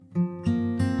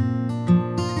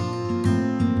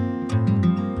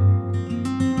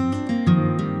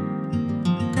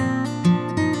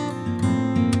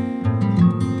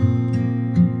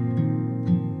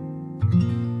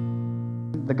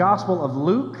Gospel of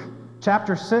Luke,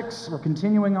 chapter 6. We're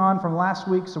continuing on from last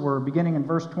week, so we're beginning in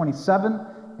verse 27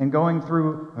 and going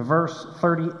through verse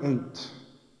 38.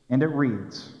 And it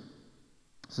reads,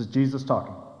 this is Jesus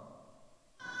talking.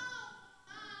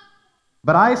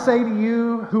 But I say to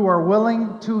you who are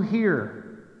willing to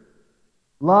hear,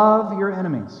 love your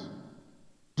enemies.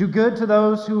 Do good to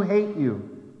those who hate you.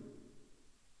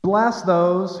 Bless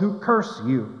those who curse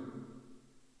you.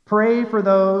 Pray for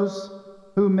those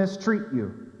who mistreat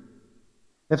you.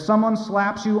 If someone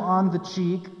slaps you on the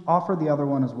cheek, offer the other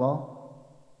one as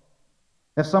well.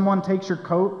 If someone takes your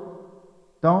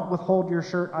coat, don't withhold your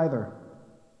shirt either.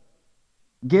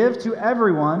 Give to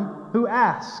everyone who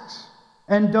asks,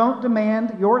 and don't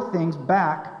demand your things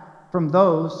back from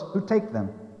those who take them.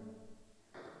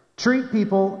 Treat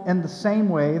people in the same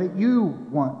way that you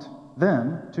want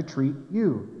them to treat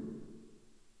you.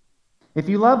 If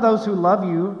you love those who love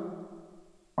you,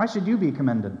 why should you be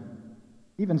commended?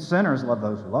 Even sinners love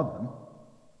those who love them.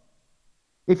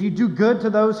 If you do good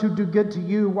to those who do good to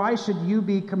you, why should you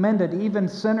be commended? Even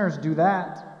sinners do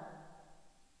that.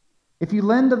 If you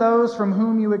lend to those from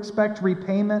whom you expect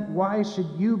repayment, why should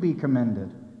you be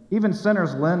commended? Even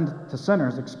sinners lend to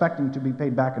sinners, expecting to be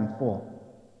paid back in full.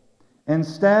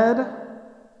 Instead,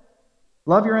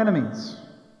 love your enemies,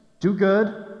 do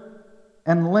good,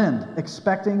 and lend,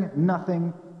 expecting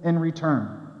nothing in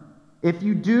return. If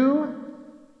you do,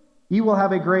 you will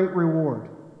have a great reward.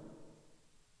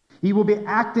 You will be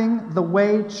acting the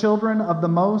way children of the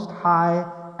Most High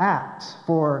act,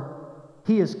 for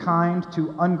He is kind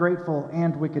to ungrateful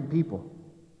and wicked people.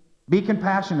 Be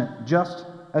compassionate, just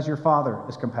as your Father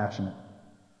is compassionate.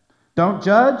 Don't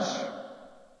judge,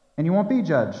 and you won't be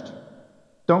judged.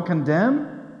 Don't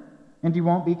condemn, and you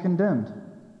won't be condemned.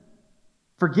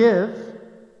 Forgive,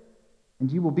 and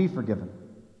you will be forgiven.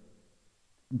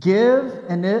 Give,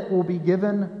 and it will be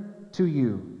given to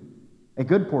you. A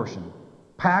good portion,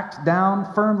 packed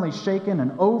down, firmly shaken,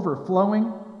 and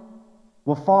overflowing,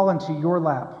 will fall into your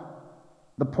lap.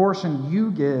 The portion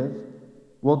you give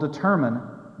will determine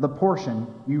the portion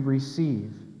you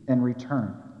receive in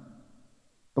return.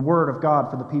 The word of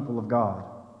God for the people of God.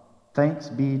 Thanks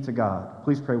be to God.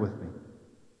 Please pray with me.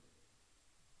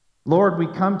 Lord, we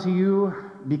come to you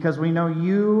because we know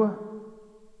you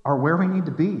are where we need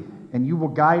to be, and you will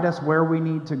guide us where we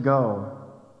need to go.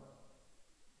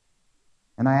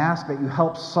 And I ask that you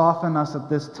help soften us at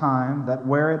this time, that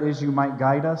where it is you might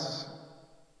guide us,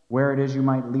 where it is you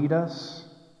might lead us,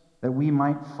 that we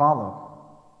might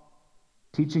follow.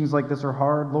 Teachings like this are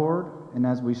hard, Lord, and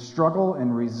as we struggle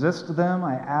and resist them,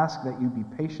 I ask that you be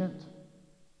patient,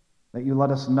 that you let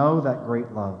us know that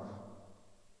great love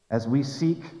as we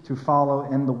seek to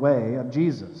follow in the way of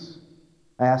Jesus.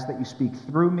 I ask that you speak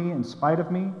through me in spite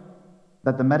of me,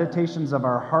 that the meditations of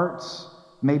our hearts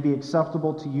may be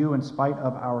acceptable to you in spite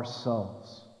of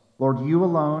ourselves. Lord, you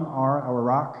alone are our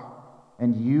rock,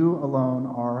 and you alone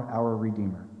are our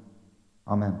Redeemer.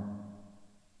 Amen.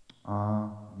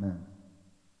 Amen.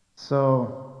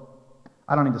 So,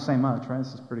 I don't need to say much, right?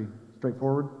 This is pretty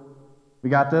straightforward. We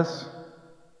got this?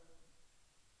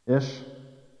 Ish.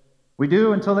 We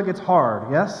do until it gets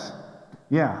hard, yes?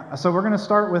 Yeah. So we're going to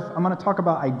start with, I'm going to talk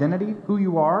about identity, who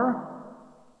you are,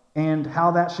 and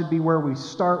how that should be where we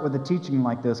start with a teaching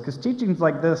like this. Because teachings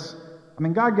like this, I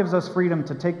mean, God gives us freedom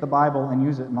to take the Bible and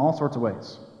use it in all sorts of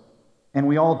ways. And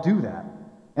we all do that.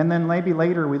 And then maybe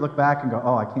later we look back and go,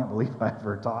 oh, I can't believe I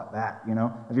ever taught that, you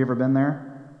know? Have you ever been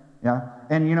there? Yeah?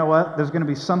 And you know what? There's going to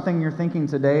be something you're thinking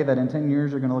today that in 10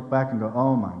 years you're going to look back and go,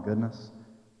 oh my goodness,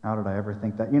 how did I ever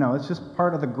think that? You know, it's just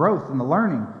part of the growth and the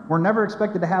learning. We're never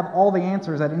expected to have all the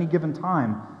answers at any given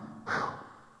time. Whew.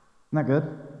 Isn't that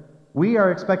good? We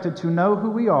are expected to know who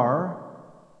we are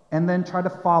and then try to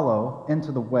follow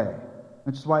into the way,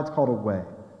 which is why it's called a way.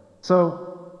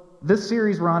 So this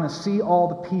series we're on is See All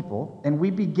the People, and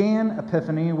we began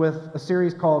Epiphany with a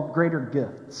series called Greater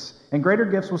Gifts. And Greater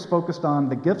Gifts was focused on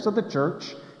the gifts of the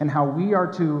church and how we are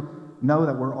to know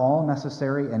that we're all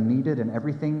necessary and needed, and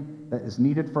everything that is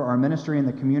needed for our ministry in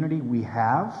the community we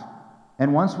have.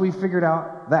 And once we've figured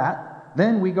out that,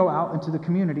 then we go out into the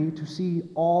community to see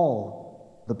all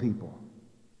the people.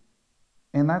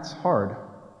 And that's hard.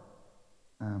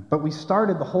 But we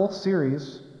started the whole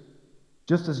series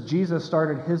just as Jesus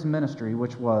started his ministry,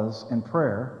 which was in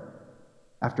prayer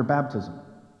after baptism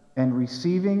and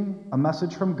receiving a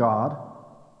message from God.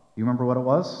 You remember what it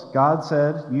was? God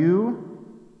said, "You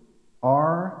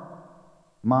are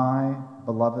my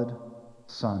beloved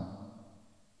Son,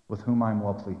 with whom I am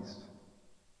well pleased."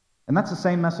 And that's the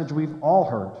same message we've all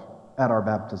heard at our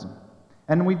baptism.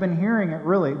 And we've been hearing it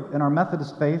really in our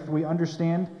Methodist faith. We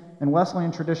understand in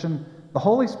Wesleyan tradition the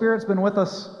Holy Spirit's been with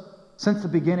us since the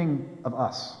beginning of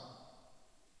us.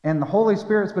 And the Holy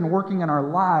Spirit's been working in our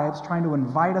lives, trying to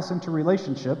invite us into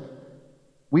relationship.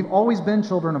 We've always been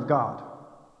children of God.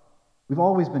 We've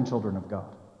always been children of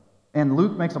God. And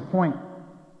Luke makes a point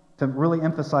to really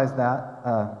emphasize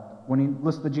that when he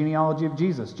lists the genealogy of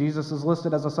Jesus. Jesus is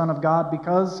listed as a son of God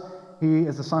because he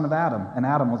is the son of Adam, and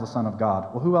Adam was a son of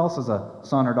God. Well, who else is a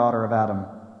son or daughter of Adam?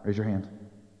 Raise your hand.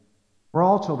 We're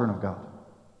all children of God.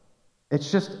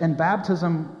 It's just in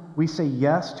baptism, we say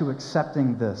yes to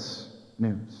accepting this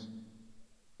news.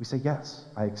 We say, yes,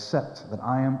 I accept that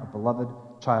I am a beloved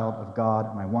child of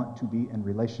God, and I want to be in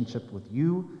relationship with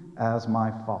you as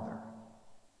my Father.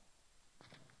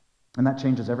 And that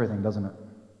changes everything, doesn't it?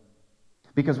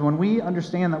 Because when we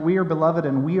understand that we are beloved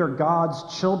and we are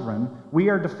God's children, we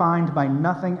are defined by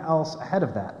nothing else ahead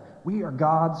of that. We are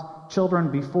God's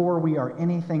children before we are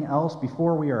anything else,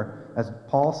 before we are, as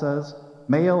Paul says,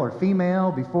 male or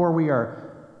female, before we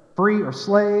are free or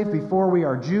slave, before we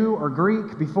are Jew or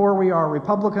Greek, before we are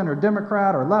Republican or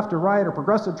Democrat or left or right or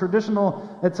progressive,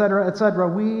 traditional, etc., etc.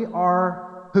 We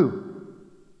are who?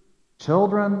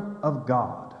 Children of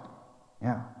God.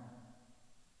 Yeah.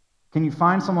 Can you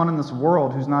find someone in this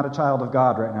world who's not a child of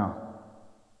God right now?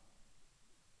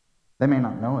 They may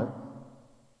not know it.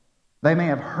 They may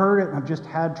have heard it and have just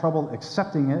had trouble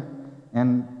accepting it,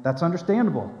 and that's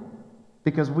understandable,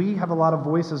 because we have a lot of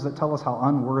voices that tell us how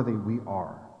unworthy we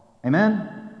are. Amen?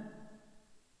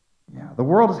 Yeah, the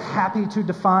world is happy to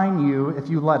define you if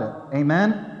you let it.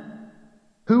 Amen?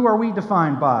 Who are we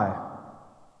defined by?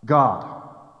 God.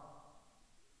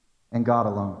 And God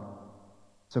alone.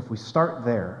 So if we start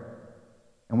there,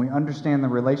 and we understand the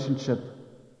relationship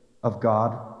of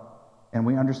God, and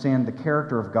we understand the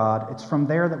character of God, it's from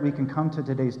there that we can come to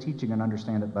today's teaching and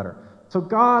understand it better. So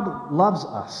God loves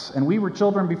us, and we were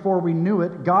children before we knew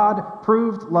it. God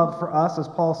proved love for us, as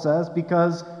Paul says,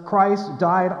 because Christ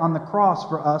died on the cross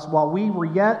for us while we were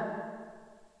yet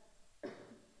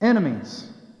enemies.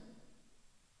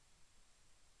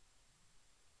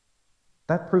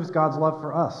 That proves God's love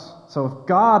for us. So if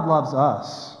God loves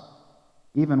us,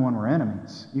 even when we're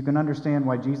enemies, you can understand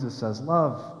why Jesus says,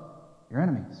 love your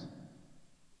enemies.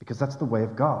 Because that's the way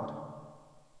of God.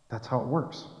 That's how it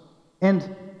works.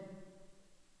 And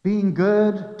being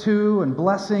good to and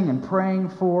blessing and praying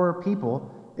for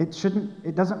people,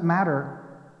 it doesn't matter.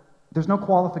 There's no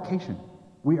qualification.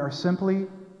 We are simply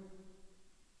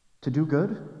to do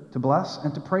good, to bless,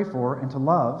 and to pray for, and to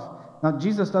love. Now,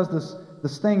 Jesus does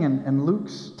this thing in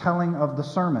Luke's telling of the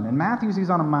sermon. In Matthew's, he's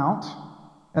on a mount,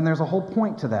 and there's a whole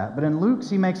point to that. But in Luke's,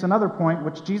 he makes another point,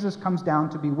 which Jesus comes down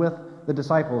to be with the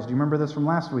disciples. Do you remember this from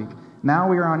last week? Now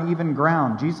we are on even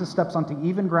ground. Jesus steps onto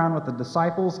even ground with the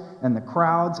disciples and the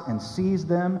crowds and sees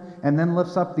them, and then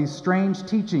lifts up these strange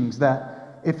teachings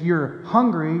that if you're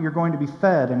hungry, you're going to be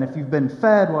fed, and if you've been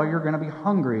fed, well, you're going to be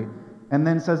hungry. And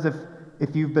then says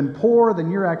if you've been poor, then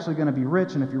you're actually going to be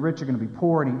rich, and if you're rich, you're going to be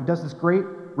poor. And he does this great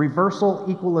reversal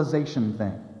equalization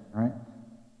thing. Right?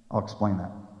 I'll explain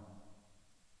that.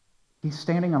 He's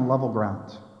standing on level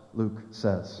ground, Luke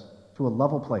says, to a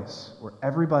level place where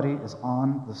everybody is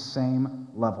on the same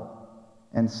level,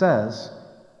 and says,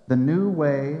 the new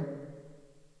way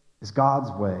is God's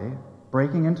way,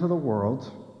 breaking into the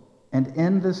world, and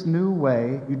in this new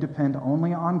way, you depend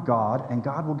only on God, and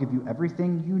God will give you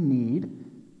everything you need,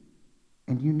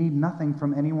 and you need nothing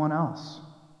from anyone else.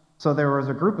 So there was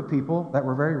a group of people that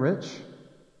were very rich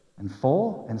and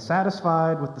full and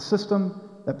satisfied with the system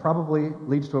that probably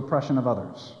leads to oppression of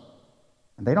others.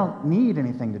 And they don't need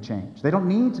anything to change. They don't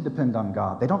need to depend on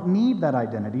God. They don't need that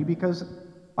identity because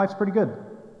life's pretty good.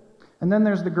 And then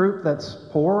there's the group that's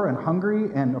poor and hungry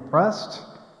and oppressed,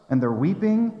 and they're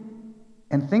weeping,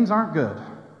 and things aren't good.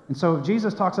 And so if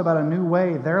Jesus talks about a new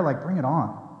way, they're like, bring it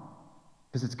on,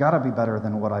 because it's got to be better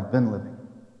than what I've been living.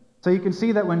 So you can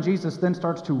see that when Jesus then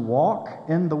starts to walk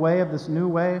in the way of this new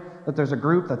way, that there's a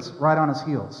group that's right on his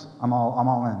heels. I'm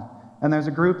all in. And there's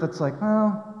a group that's like,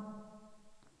 well,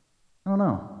 I don't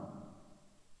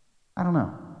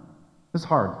know. It's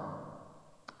hard.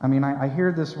 I mean, I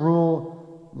hear this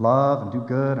rule, love and do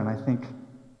good, and I think,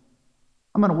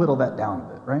 I'm going to whittle that down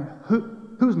a bit, right?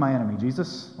 Who's my enemy,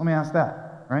 Jesus? Let me ask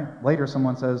that, right? Later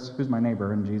someone says, who's my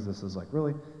neighbor? And Jesus is like,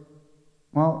 really?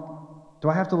 Well, do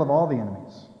I have to love all the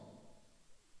enemies?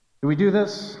 Do we do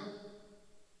this?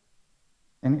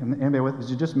 Anybody with?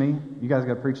 Is it just me? You guys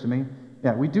got to preach to me?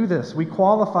 Yeah, we do this. We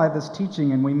qualify this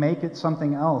teaching and we make it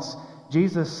something else.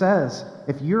 Jesus says,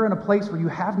 if you're in a place where you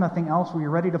have nothing else, where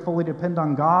you're ready to fully depend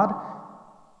on God,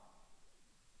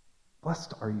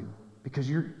 blessed are you, because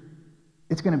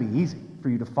it's going to be easy for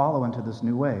you to follow into this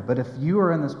new way. But if you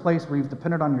are in this place where you've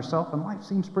depended on yourself and life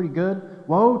seems pretty good,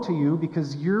 woe to you,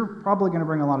 because you're probably going to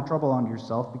bring a lot of trouble onto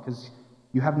yourself because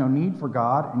you have no need for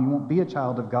God and you won't be a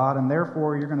child of God, and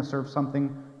therefore you're going to serve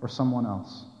something or someone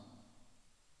else.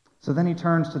 So then he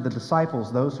turns to the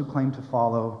disciples, those who claim to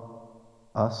follow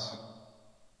us,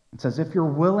 and says, if you're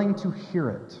willing to hear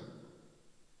it,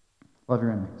 love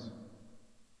your enemies.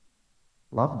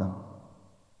 Love them.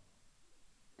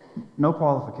 No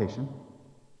qualification.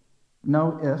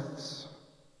 No ifs.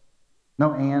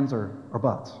 No ands or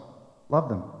buts. Love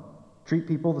them. Treat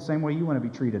people the same way you want to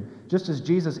be treated. Just as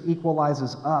Jesus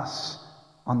equalizes us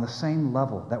on the same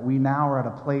level, that we now are at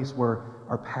a place where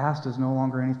our past is no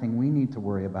longer anything we need to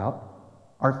worry about.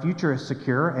 Our future is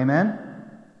secure. Amen?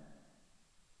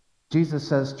 Jesus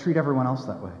says, treat everyone else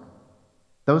that way.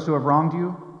 Those who have wronged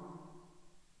you,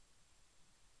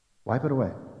 wipe it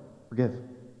away. Forgive.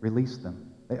 Release them.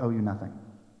 They owe you nothing.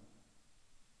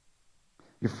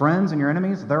 Your friends and your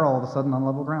enemies, they're all of a sudden on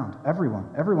level ground.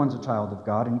 Everyone's a child of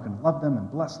God, and you can love them and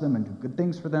bless them and do good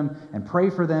things for them and pray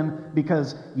for them,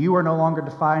 because you are no longer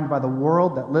defined by the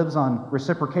world that lives on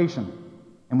reciprocation.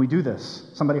 And we do this.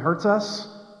 Somebody hurts us,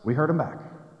 we hurt them back.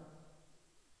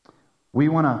 We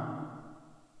want to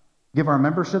give our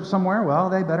membership somewhere, well,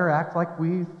 they better act like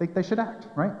we think they should act,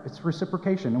 right? It's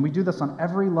reciprocation. And we do this on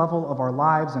every level of our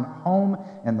lives, in home,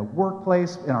 in the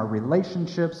workplace, in our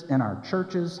relationships, in our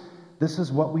churches. This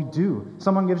is what we do.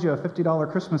 Someone gives you a $50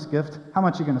 Christmas gift. How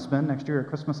much are you going to spend next year at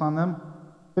Christmas on them?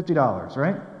 $50,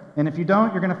 right? And if you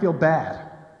don't, you're going to feel bad,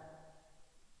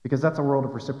 because that's a world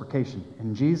of reciprocation.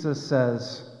 And Jesus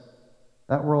says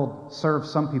that world serves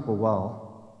some people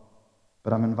well,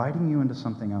 but I'm inviting you into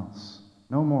something else.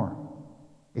 No more.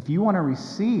 If you want to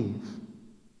receive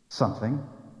something,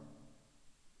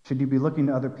 should you be looking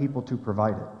to other people to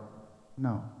provide it?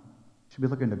 No. You should be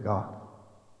looking to God.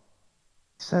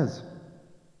 He says,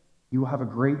 you will have a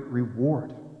great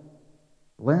reward.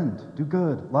 Lend, do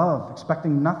good, love,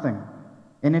 expecting nothing.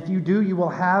 And if you do, you will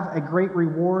have a great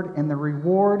reward, and the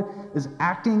reward is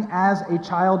acting as a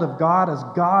child of God, as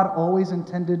God always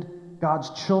intended God's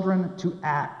children to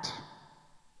act.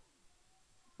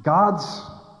 God's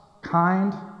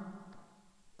kind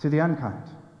to the unkind.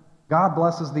 God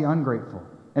blesses the ungrateful.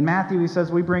 In Matthew, he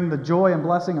says we bring the joy and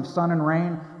blessing of sun and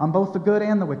rain on both the good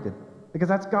and the wicked, because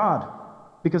that's God.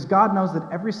 Because God knows that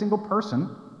every single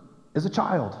person is a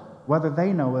child, whether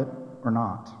they know it or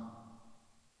not.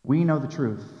 We know the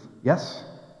truth, yes,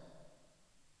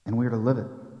 and we are to live it,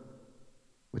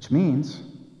 which means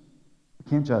we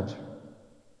can't judge.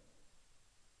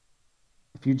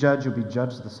 If you judge, you'll be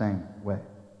judged the same way.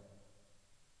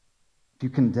 If you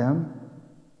condemn,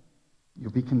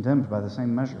 you'll be condemned by the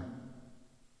same measure.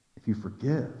 If you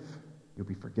forgive, you'll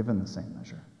be forgiven the same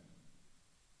measure.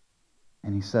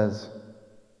 And he says,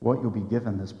 what you'll be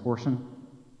given, this portion,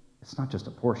 it's not just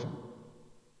a portion.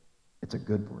 It's a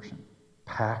good portion.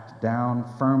 Packed down,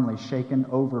 firmly shaken,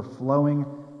 overflowing,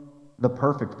 the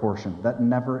perfect portion that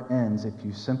never ends if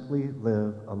you simply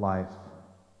live a life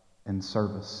in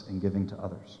service and giving to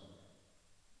others.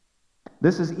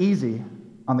 This is easy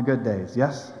on the good days,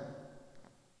 yes?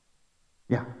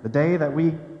 Yeah, the day that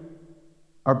we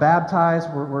are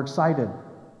baptized, we're excited.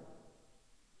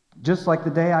 Just like the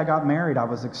day I got married, I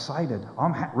was excited.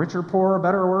 I'm rich or poor,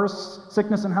 better or worse,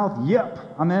 sickness and health, yep,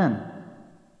 I'm in.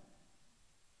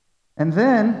 And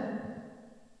then,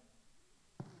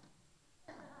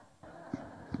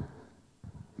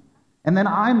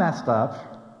 I messed up.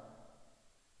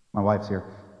 My wife's here.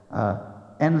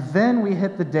 And then we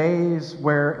hit the days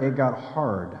where it got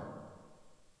hard.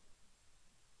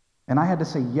 And I had to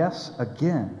say yes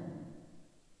again,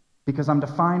 because I'm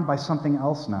defined by something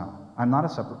else now. I'm not a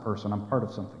separate person. I'm part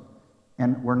of something.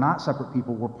 And we're not separate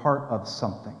people. We're part of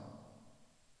something.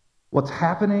 What's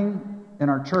happening in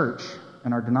our church,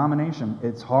 in our denomination,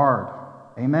 it's hard.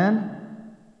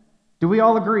 Amen? Do we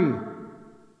all agree?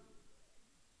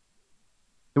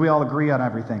 Do we all agree on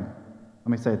everything? Let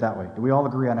me say it that way. Do we all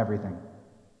agree on everything?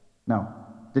 No.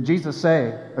 Did Jesus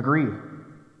say, agree?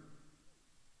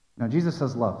 No, Jesus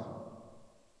says love.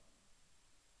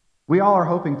 We all are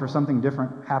hoping for something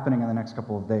different happening in the next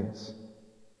couple of days.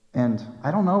 And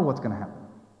I don't know what's going to happen.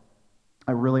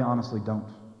 I really honestly don't.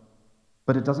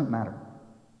 But it doesn't matter.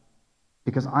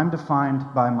 Because I'm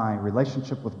defined by my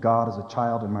relationship with God as a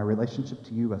child and my relationship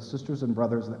to you as sisters and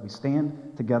brothers, that we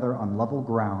stand together on level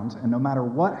ground. And no matter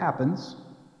what happens,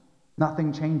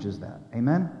 nothing changes that.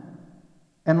 Amen?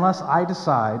 Unless I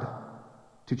decide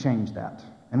to change that.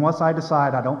 Unless I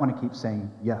decide I don't want to keep saying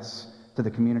yes to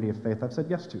the community of faith I've said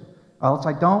yes to. Or else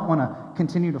I don't want to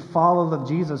continue to follow the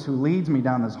Jesus who leads me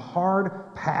down this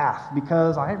hard path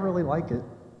because I really like it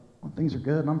when things are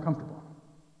good and I'm comfortable.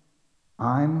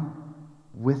 I'm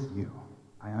with you.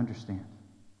 I understand.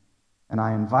 And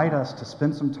I invite us to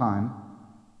spend some time,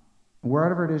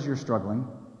 wherever it is you're struggling,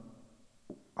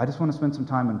 I just want to spend some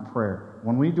time in prayer.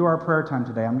 When we do our prayer time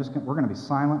today, we're going to be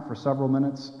silent for several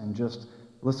minutes and just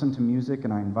listen to music,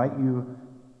 and I invite you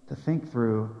to think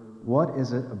through, what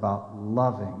is it about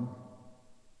loving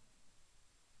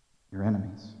your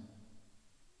enemies?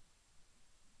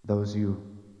 Those you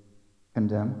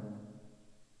condemn?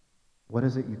 What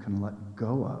is it you can let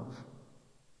go of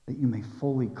that you may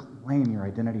fully claim your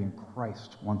identity in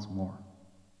Christ once more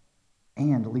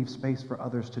and leave space for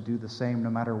others to do the same no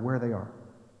matter where they are?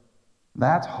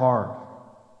 That's hard.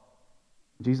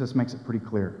 Jesus makes it pretty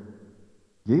clear.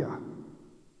 Yeah.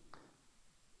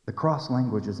 The cross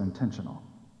language is intentional.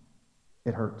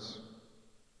 It hurts.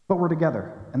 But we're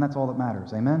together, and that's all that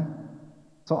matters. Amen?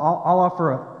 So I'll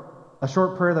offer a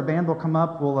short prayer. The band will come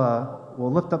up.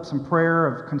 We'll lift up some prayer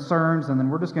of concerns, and then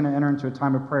we're just going to enter into a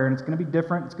time of prayer. And it's going to be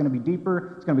different. It's going to be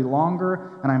deeper. It's going to be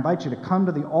longer. And I invite you to come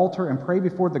to the altar and pray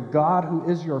before the God who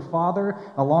is your Father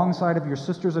alongside of your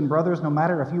sisters and brothers, no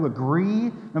matter if you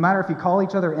agree, no matter if you call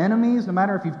each other enemies, no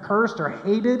matter if you've cursed or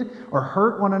hated or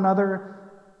hurt one another.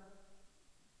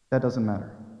 That doesn't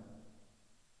matter.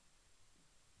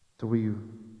 So will you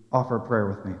offer a prayer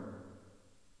with me?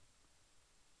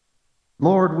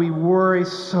 Lord, we worry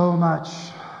so much.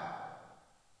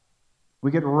 We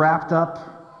get wrapped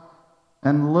up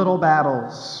in little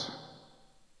battles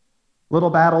in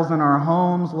our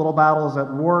homes, little battles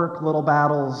at work, little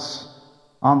battles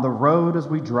on the road as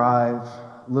we drive,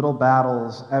 little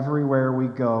battles everywhere we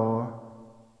go.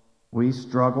 We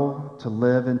struggle to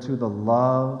live into the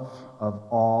love of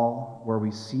all, where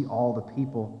we see all the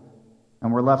people.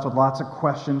 And we're left with lots of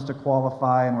questions to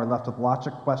qualify, and we're left with lots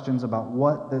of questions about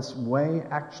what this way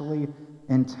actually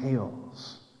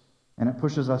entails. And it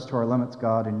pushes us to our limits,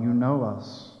 God, and you know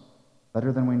us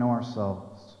better than we know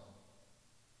ourselves.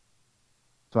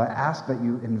 So I ask that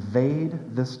you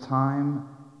invade this time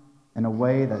in a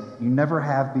way that you never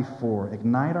have before.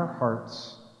 Ignite our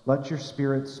hearts. Let your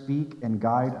Spirit speak and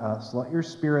guide us. Let your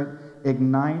Spirit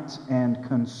ignite and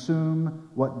consume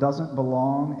what doesn't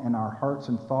belong in our hearts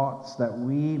and thoughts, that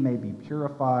we may be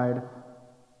purified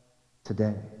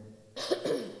today.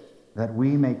 That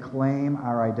we may claim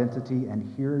our identity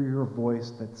and hear your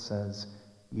voice that says,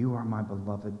 you are my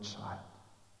beloved child.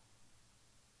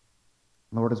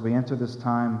 Lord, as we enter this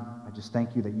time, I just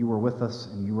thank you that you are with us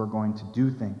and you are going to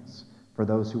do things for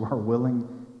those who are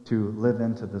willing to live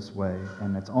into this way.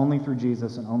 And it's only through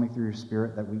Jesus and only through your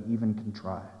Spirit that we even can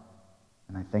try.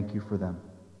 And I thank you for them.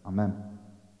 Amen.